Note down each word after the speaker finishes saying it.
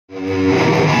Zabriskie,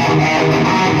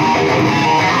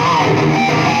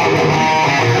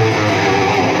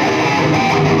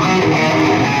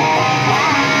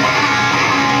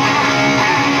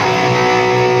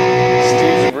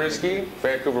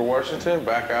 Vancouver, Washington,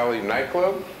 Back Alley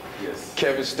Nightclub. Yes.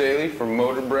 Kevin Staley from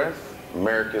MotorbreatH,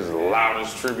 America's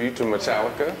loudest tribute to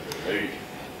Metallica. Hey.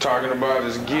 Talking about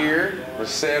his gear, his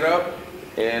setup,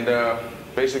 and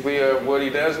basically what he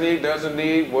does need, doesn't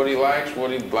need, what he likes,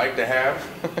 what he'd like to have,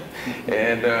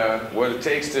 and what it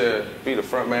takes to be the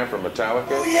front man for Metallica.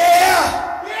 Oh,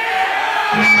 yeah!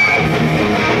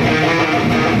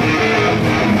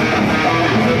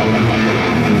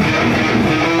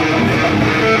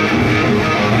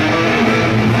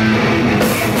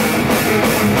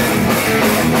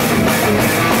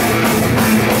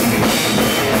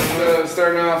 So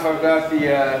starting off, I've got the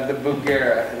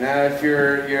Bugera. Now, if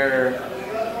you're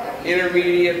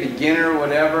intermediate, beginner,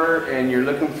 whatever, and you're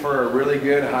looking for a really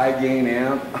good high gain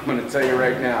amp, I'm going to tell you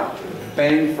right now,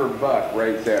 bang for buck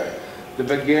right there. The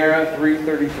Bugera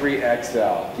 333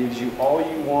 XL gives you all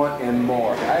you want and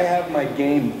more. I have my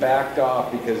gain backed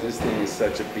off because this thing is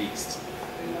such a beast.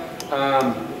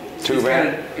 Tube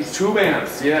amp? It's tube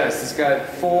amps, yes. It's got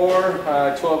four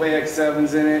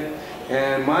 12AX7s in it,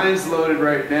 and mine's loaded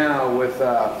right now with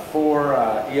four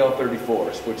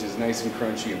EL34s, which is nice and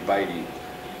crunchy and bitey.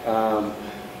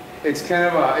 It's kind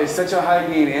of it's such a high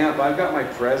gain amp. I've got my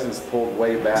presence pulled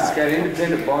way back. It's got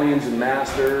independent volumes and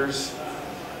masters.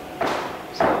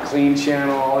 It's got a clean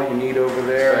channel, all you need over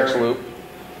there. Effects loop.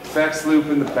 Effects loop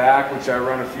in the back, which I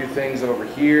run a few things over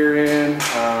here in.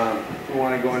 If you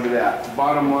want to go into that.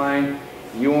 Bottom line,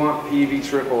 you want PV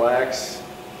Triple X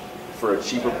for a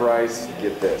cheaper price,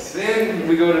 get this. Then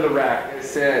we go to the rack. I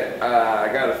said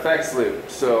I got effects loop,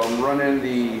 so I'm running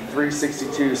the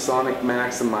 362 Sonic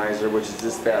Maximizer, which is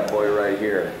this bad boy right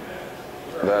here.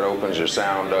 That opens your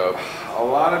sound up. A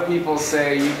lot of people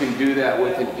say you can do that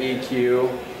with an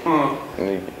EQ.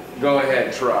 Go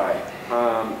ahead, try.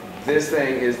 This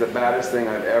thing is the baddest thing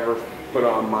I've ever put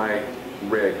on my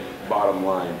rig, bottom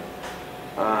line.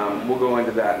 We'll go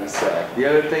into that in a sec. The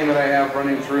other thing that I have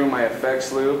running through my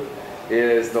effects loop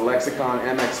is the Lexicon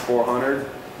MX400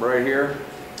 right here.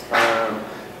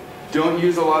 Don't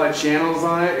use a lot of channels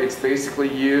on it. It's basically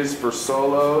used for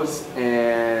solos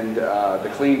and the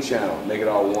clean channel, make it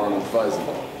all warm and fuzzy.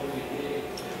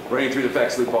 Running through the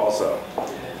effects loop also.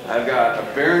 I've got a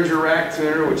Behringer rack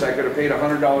tuner, which I could have paid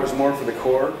 $100 more for the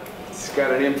cord. It's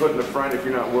got an input in the front if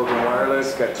you're not working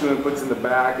wireless. It's got two inputs in the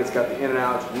back. It's got the in and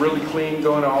out. It's really clean,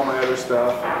 going to all my other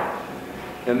stuff.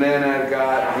 And then I've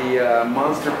got the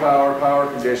Monster power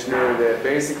conditioner that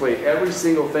basically every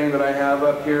single thing that I have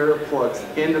up here plugs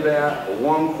into that,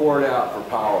 one cord out for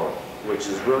power, which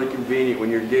is really convenient when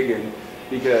you're gigging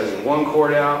because one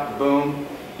cord out, boom,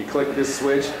 you click this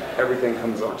switch, everything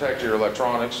comes on. Protect your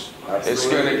electronics.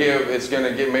 Absolutely. It's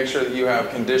gonna make sure that you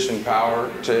have conditioned power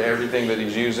to everything that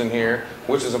he's using here,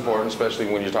 which is important, especially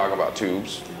when you're talking about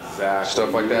tubes. Exactly.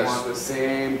 Stuff like that. You want the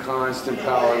same constant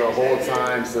power the whole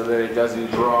time so that it doesn't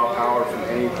draw power from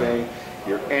anything.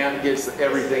 Your amp gets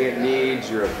everything it needs.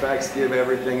 Your effects give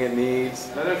everything it needs.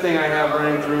 Another thing I have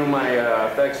running through my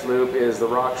effects loop is the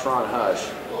Rocktron Hush,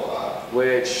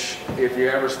 which if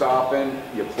you're ever stopping,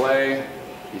 you play,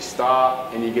 you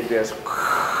stop, and you get this.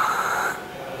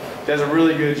 Does a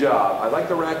really good job. I like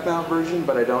the rack mount version,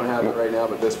 but I don't have it right now,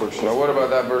 but this works. Now what about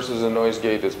that versus a noise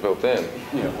gate that's built in?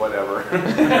 Yeah, whatever.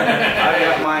 I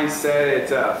have mine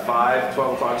set at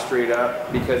 12 o'clock straight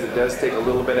up because it does take a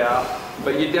little bit out,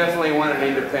 but you definitely want an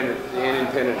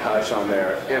independent hush on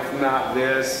there. If not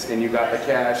this, and you got the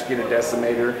cash, get a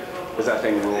decimator, because that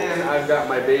thing rules. And I've got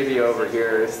my baby over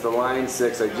here. It's the Line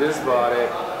 6. I just bought it.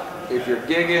 If you're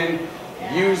gigging,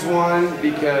 use one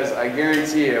because I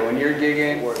guarantee you, when you're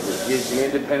gigging, it gives you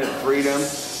independent freedom,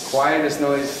 quietest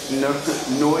noiseless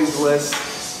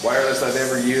wireless I've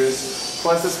ever used.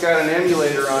 Plus, it's got an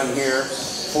emulator on here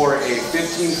for a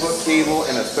 15-foot cable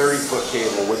and a 30-foot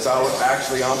cable, which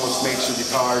actually almost makes your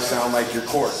guitar sound like your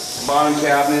chord. Bottom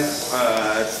cabinet,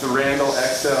 it's the Randall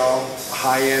XL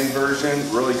high-end version,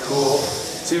 really cool.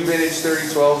 Two vintage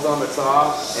 3012s on the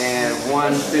top and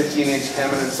one 15-inch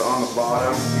Eminence on the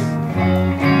bottom.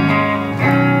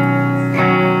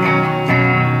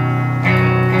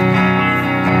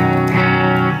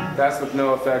 That's with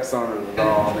no effects on it at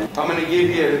all. I'm going to give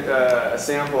you a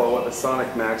sample of what the Sonic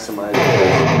Maximizer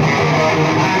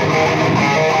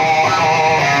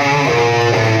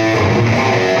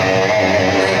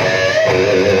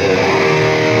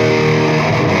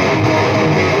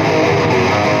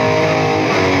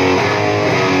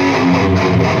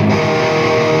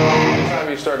Anytime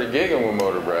you started gigging with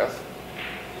MotorbreatH,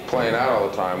 playing out all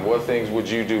the time, on, what things would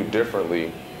you do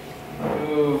differently?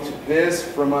 Moved this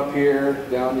from up here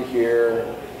down to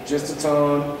here, just a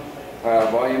tone,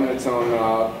 volume and a tone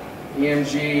knob.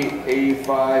 EMG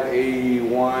 85,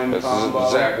 81 This combo.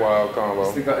 is a Zach Wild combo.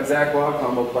 It's the Zach Wild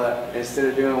combo, but instead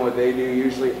of doing what they do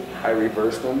usually, I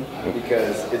reversed them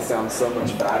because it sounds so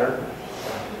much fatter.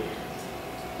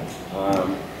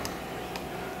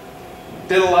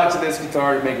 Did a lot to this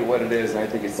guitar to make it what it is, and I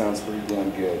think it sounds pretty damn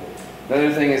good.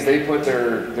 Another thing is they put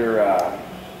their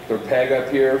peg up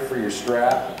here for your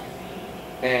strap,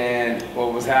 and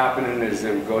what was happening is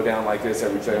it would go down like this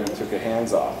every time we took the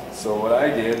hands off. So what I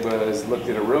did was looked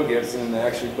at a real Gibson and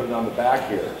actually put it on the back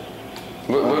here.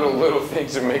 Little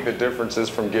things that make the differences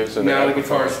from Gibson. Now the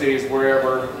guitar stays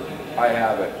wherever I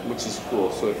have it, which is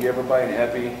cool. So if you ever buy an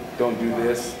Epi, don't do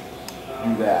this,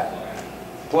 do that.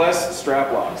 Plus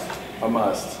strap locks, a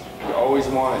must. You always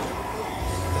want it.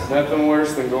 Nothing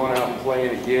worse than going out and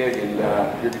playing a gig and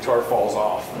your guitar falls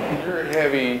off. You're a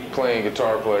heavy playing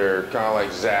guitar player, kind of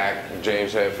like Zach,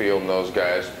 James Hetfield, and those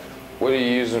guys. What are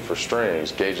you using for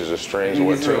strings, gauges of strings? These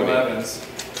what are tuning? 11s.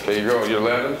 There you go, your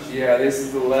 11s? Yeah, this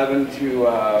is 11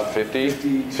 to 50?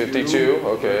 52,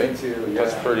 okay. 52,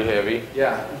 That's yeah. pretty heavy.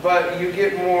 Yeah, but you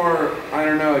get more, I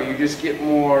don't know, you just get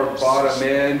more bottom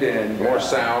end and More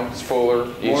sound, it's fuller,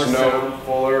 more each note. sound,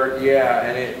 fuller, yeah,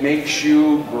 and it makes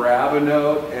you grab a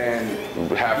note and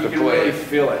You have you to can play. really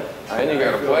feel it. And you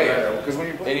got to play it. Because when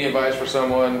you play Any advice for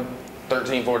someone,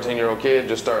 13, 14-year-old kid,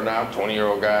 just starting out,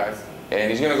 20-year-old guy, and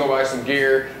he's going to go buy some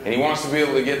gear, and he wants to be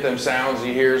able to get them sounds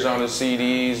he hears on his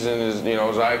CDs and his,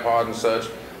 his iPod and such,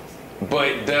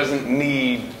 but doesn't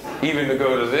need even to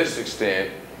go to this extent.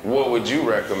 What would you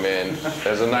recommend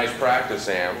as a nice practice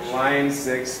amp? Line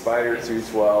 6 Spider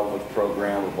 212 with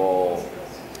programmable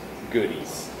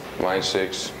goodies. Line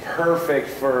 6. Perfect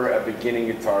for a beginning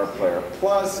guitar player.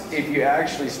 Plus, if you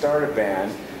actually start a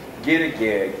band, get a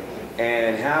gig,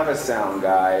 and have a sound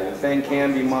guy, the thing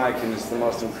can be mic'd, and it's the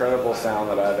most incredible sound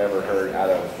that I've ever heard out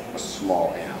of a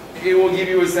small amp. It will give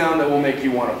you a sound that will make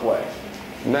you want to play.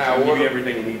 Now, It'll give you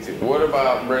everything you need to. What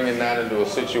about bringing that into a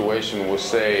situation with,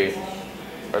 say,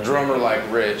 a drummer like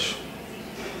Rich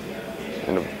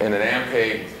in an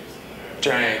Ampeg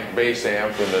giant bass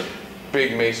amp and a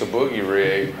big Mesa Boogie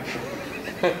rig?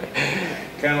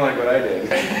 Kind of like what I did.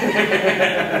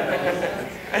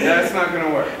 That's not going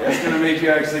to work. That's going to make you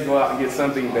actually go out and get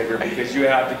something bigger because you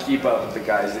have to keep up with the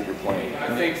guys that you're playing. I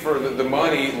think for the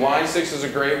money, Line 6 is a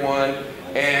great one,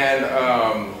 and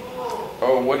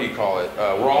what do you call it?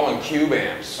 Roland Cube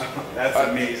amps. That's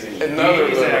amazing.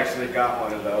 He's actually got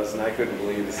one of those, and I couldn't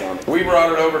believe the sound. We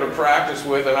brought it over to practice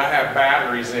with, and I have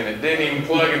batteries in it. Didn't even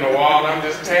plug in the wall, and I'm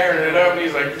just tearing it up. And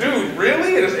he's like, "Dude,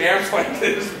 really? It is amps like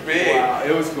this big." Wow,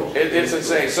 it was cool. It's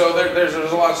insane. So there's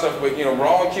a lot of stuff, but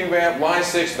Roland Cube amp, Line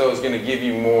 6 though is going to give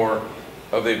you more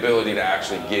of the ability to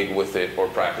actually gig with it or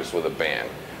practice with a band.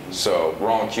 So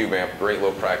Roland Cube amp, great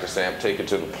little practice amp. Take it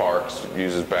to the parks.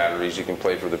 Uses batteries. You can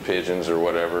play for the pigeons or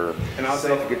whatever. And I'll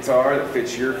take a guitar that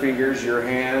fits your fingers, your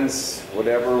hands,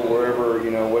 whatever, wherever,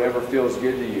 whatever feels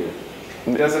good to you.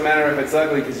 It doesn't matter if it's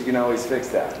ugly because you can always fix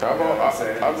that.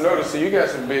 I've noticed that you got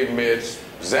some big mids.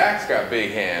 Zach's got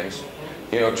big hands.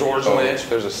 George Lynch,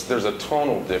 there's a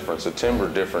tonal difference, a timbre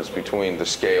difference between the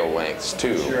scale lengths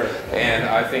too. Sure. And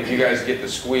I think you guys get the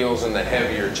squeals and the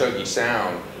heavier, chuggy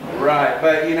sound. Right,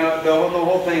 but the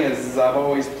whole thing is I've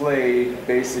always played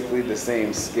basically the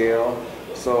same scale,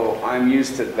 so I'm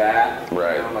used to that.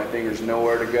 Right. My fingers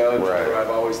nowhere to go. Right. I've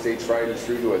always stayed tried and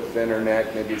true to a thinner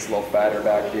neck. Maybe it's a little fatter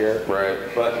back here. Right.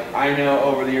 But I know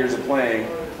over the years of playing,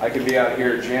 I can be out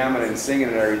here jamming and singing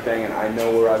and everything, and I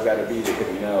know where I've got to be to hit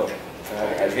a note.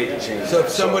 I'd hate to change So that.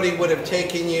 if somebody would have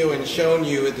taken you and shown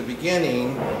you at the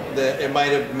beginning, that it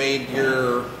might have made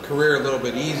your career a little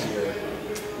bit easier,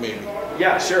 maybe.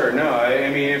 Yeah, sure. No, I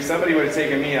mean, if somebody would have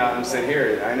taken me out and said,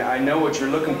 "Here, I know what you're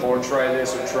looking for. Try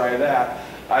this or try that,"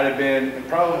 I'd have been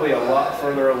probably a lot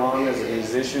further along as a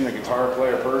musician, a guitar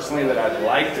player personally, that I'd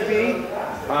like to be.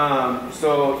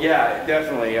 So yeah,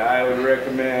 definitely, I would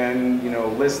recommend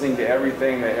listening to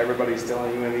everything that everybody's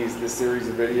telling you in this series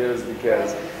of videos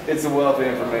because it's a wealth of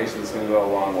information that's going to go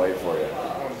a long way for you.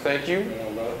 Thank you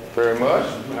very much.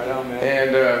 Right on, man.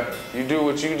 And you do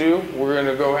what you do. We're going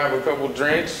to go have a couple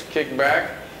drinks, kick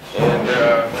back, and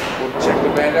we'll check the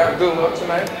band out. Good luck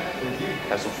tonight.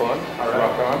 Have some fun. All right.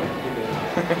 Rock on.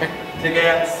 Kick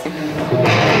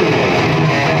ass.